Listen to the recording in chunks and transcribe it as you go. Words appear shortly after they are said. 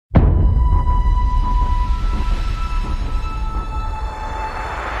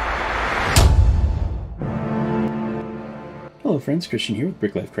friends, Christian here with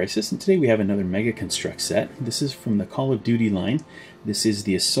Brick Life Crisis, and today we have another Mega Construx set. This is from the Call of Duty line. This is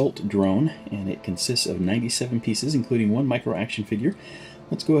the Assault Drone, and it consists of 97 pieces, including one micro action figure.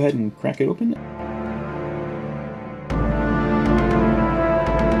 Let's go ahead and crack it open.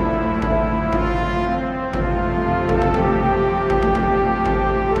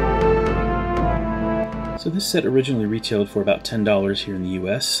 So this set originally retailed for about $10 here in the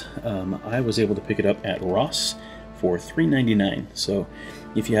US. I was able to pick it up at Ross for $3.99. So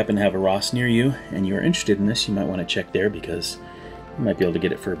if you happen to have a Ross near you and you're interested in this, you might want to check there because you might be able to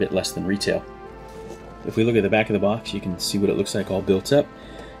get it for a bit less than retail. If we look at the back of the box, you can see what it looks like all built up,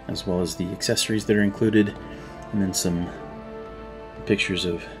 as well as the accessories that are included, and then some pictures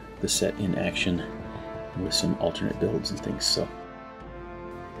of the set in action with some alternate builds and things. So,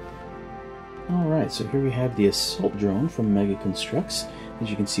 alright, so here we have the Assault Drone from Mega Construx. As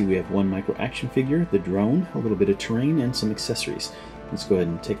you can see, we have one micro action figure, the drone, a little bit of terrain, and some accessories. Let's go ahead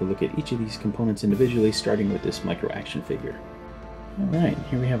and take a look at each of these components individually, starting with this micro action figure. Alright,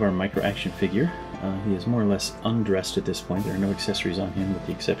 here we have our micro action figure. He is more or less undressed at this point. There are no accessories on him with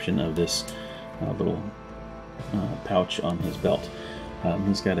the exception of this little pouch on his belt.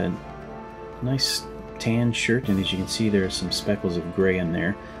 He's got a nice tan shirt, and as you can see, there are some speckles of gray in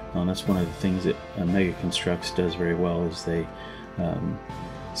there. That's one of the things that Mega Construx does very well, is they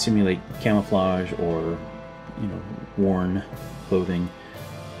simulate camouflage or worn clothing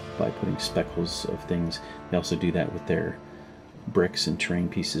by putting speckles of things. They also do that with their bricks and terrain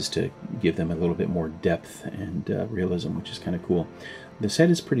pieces to give them a little bit more depth and realism, which is kind of cool. The set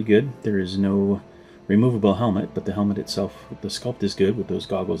is pretty good. There is no removable helmet, but the helmet itself, the sculpt is good with those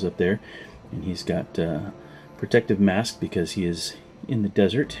goggles up there, and he's got protective mask because he is in the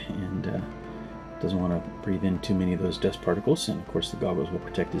desert and doesn't want to breathe in too many of those dust particles, and of course the goggles will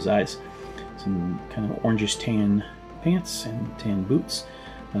protect his eyes. Some kind of orangish tan pants and tan boots.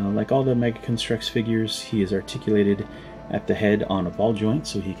 Like all the Mega Construx figures, he is articulated at the head on a ball joint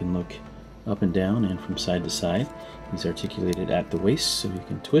so he can look up and down and from side to side. He's articulated at the waist so he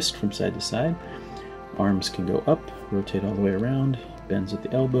can twist from side to side. Arms can go up, rotate all the way around, bends at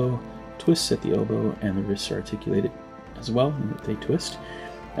the elbow, twists at the elbow, and the wrists are articulated as well, and they twist.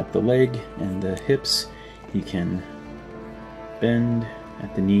 At the leg and the hips, he can bend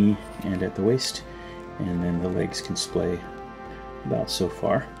at the knee and at the waist, and then the legs can splay about so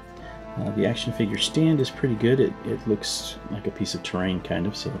far. The action figure stand is pretty good. It looks like a piece of terrain kind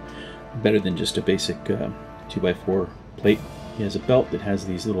of, so better than just a basic 2x4 plate. He has a belt that has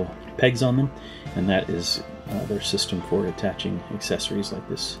these little pegs on them, and that is their system for attaching accessories like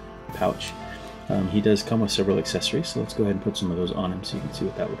this pouch. He does come with several accessories, so let's go ahead and put some of those on him so you can see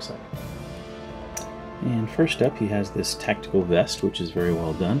what that looks like. And first up, he has this tactical vest, which is very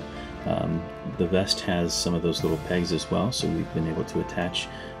well done. The vest has some of those little pegs as well, so we've been able to attach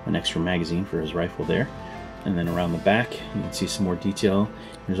an extra magazine for his rifle there. And then around the back, you can see some more detail.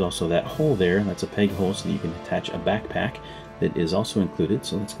 There's also that hole there, that's a peg hole, so that you can attach a backpack that is also included,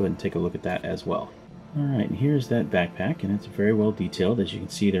 so let's go ahead and take a look at that as well. Alright, and here's that backpack, and it's very well detailed. As you can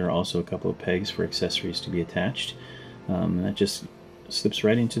see, there are also a couple of pegs for accessories to be attached. That just slips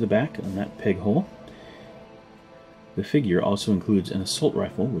right into the back on that peg hole. The figure also includes an assault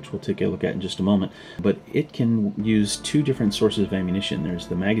rifle, which we'll take a look at in just a moment, but it can use two different sources of ammunition. There's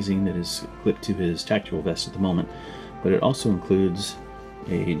the magazine that is clipped to his tactical vest at the moment, but it also includes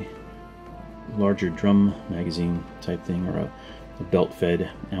a larger drum magazine type thing, or a belt-fed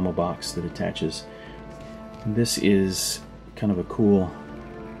ammo box that attaches. This is kind of a cool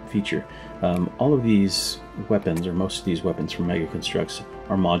feature. All of these weapons, or most of these weapons from Mega Construx,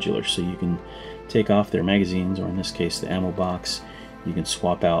 are modular, so you can take off their magazines, or in this case the ammo box. You can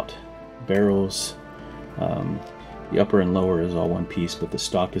swap out barrels. The upper and lower is all one piece, but the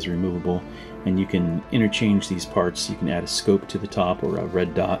stock is removable, and you can interchange these parts. You can add a scope to the top or a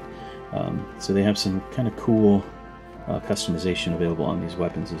red dot. So they have some kind of cool customization available on these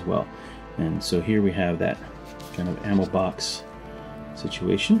weapons as well. And so here we have that kind of ammo box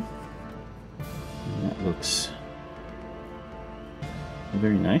situation, and that looks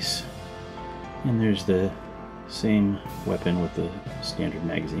very nice. And there's the same weapon with the standard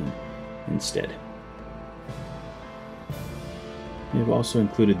magazine instead. They've also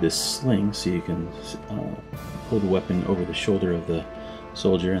included this sling, so you can pull the weapon over the shoulder of the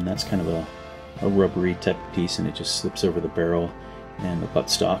soldier, and that's kind of a rubbery type piece, and it just slips over the barrel and the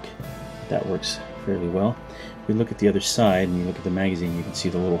buttstock. That works fairly well. If we look at the other side and you look at the magazine, you can see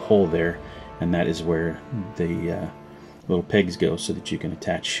the little hole there, and that is where the little pegs go so that you can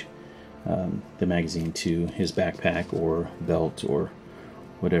attach the magazine to his backpack or belt or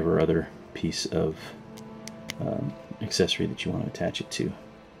whatever other piece of accessory that you want to attach it to.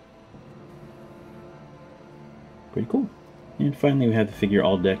 Pretty cool. And finally we have the figure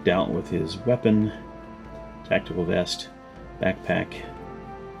all decked out with his weapon, tactical vest, backpack,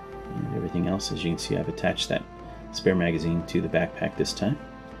 and everything else. As you can see, I've attached that spare magazine to the backpack this time.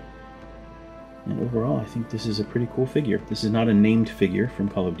 And overall, I think this is a pretty cool figure. This is not a named figure from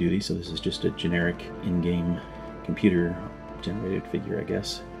Call of Duty, so this is just a generic in-game computer-generated figure, I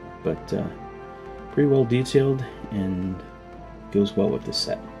guess. But pretty well detailed and goes well with this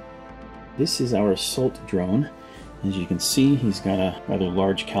set. This is our assault drone. As you can see, he's got a rather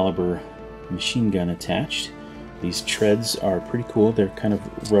large caliber machine gun attached. These treads are pretty cool. They're kind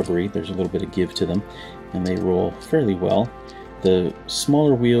of rubbery. There's a little bit of give to them, and they roll fairly well. The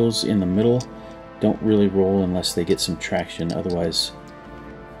smaller wheels in the middle don't really roll unless they get some traction. Otherwise,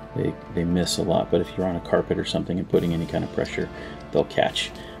 they miss a lot. But if you're on a carpet or something and putting any kind of pressure, they'll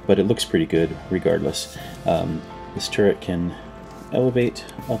catch. But it looks pretty good regardless. This turret can elevate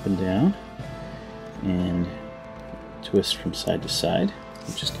up and down and twist from side to side,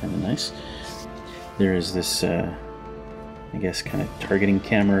 which is kind of nice. There is this, I guess, kind of targeting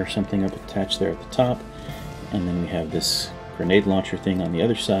camera or something up attached there at the top. And then we have this grenade launcher thing on the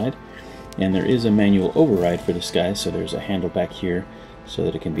other side. And there is a manual override for this guy, so there's a handle back here so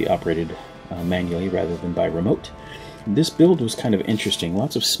that it can be operated manually rather than by remote. This build was kind of interesting.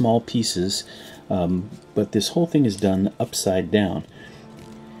 Lots of small pieces, but this whole thing is done upside down.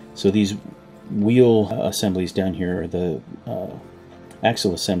 So these wheel assemblies down here, or the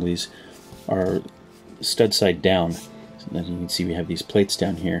axle assemblies, are stud side down. So as you can see, we have these plates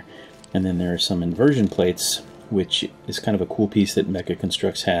down here, and then there are some inversion plates, which is kind of a cool piece that Mecha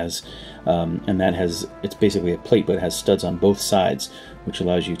Construx has, and that has, it's basically a plate, but it has studs on both sides, which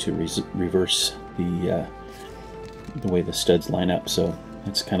allows you to reverse the way the studs line up. So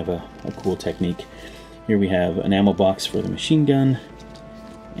that's kind of a cool technique. Here we have an ammo box for the machine gun,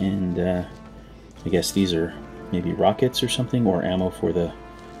 and I guess these are maybe rockets or something, or ammo for the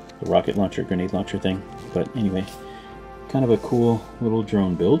rocket launcher, grenade launcher thing. But anyway, kind of a cool little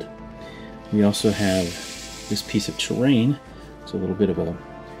drone build. We also have this piece of terrain. It's a little bit of a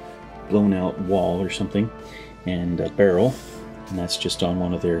blown out wall or something, and a barrel, and that's just on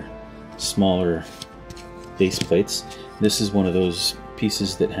one of their smaller base plates. This is one of those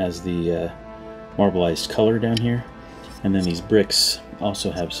pieces that has the marbleized color down here, and then these bricks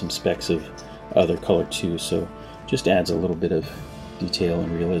also have some specks of other color too, so just adds a little bit of detail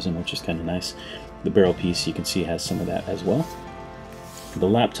and realism, which is kind of nice. The barrel piece, you can see, has some of that as well. The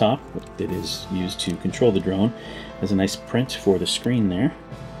laptop that is used to control the drone has a nice print for the screen there.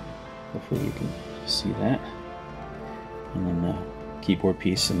 Hopefully you can see that. And then the keyboard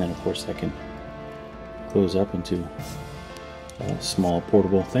piece, and then of course that can close up into a small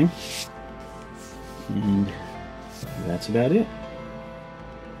portable thing. And that's about it.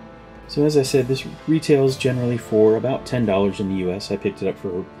 So as I said, this retails generally for about $10 in the US. I picked it up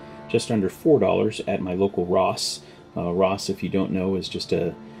for just under $4 at my local Ross. Ross, if you don't know, is just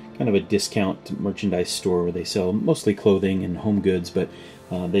a kind of a discount merchandise store where they sell mostly clothing and home goods, but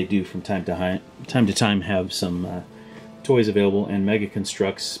they do from time to time have some toys available, and Mega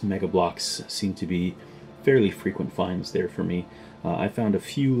Construx, Mega Blocks seem to be fairly frequent finds there for me. I found a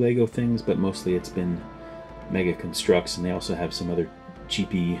few Lego things, but mostly it's been Mega Construx, and they also have some other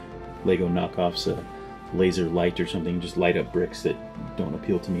cheapy Lego knockoffs, laser light or something, just light up bricks that don't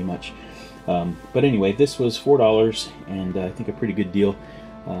appeal to me much. But anyway, this was $4, and I think a pretty good deal.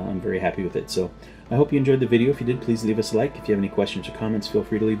 I'm very happy with it. So I hope you enjoyed the video. If you did, please leave us a like. If you have any questions or comments, feel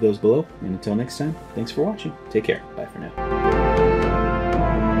free to leave those below. And until next time, thanks for watching. Take care. Bye for now.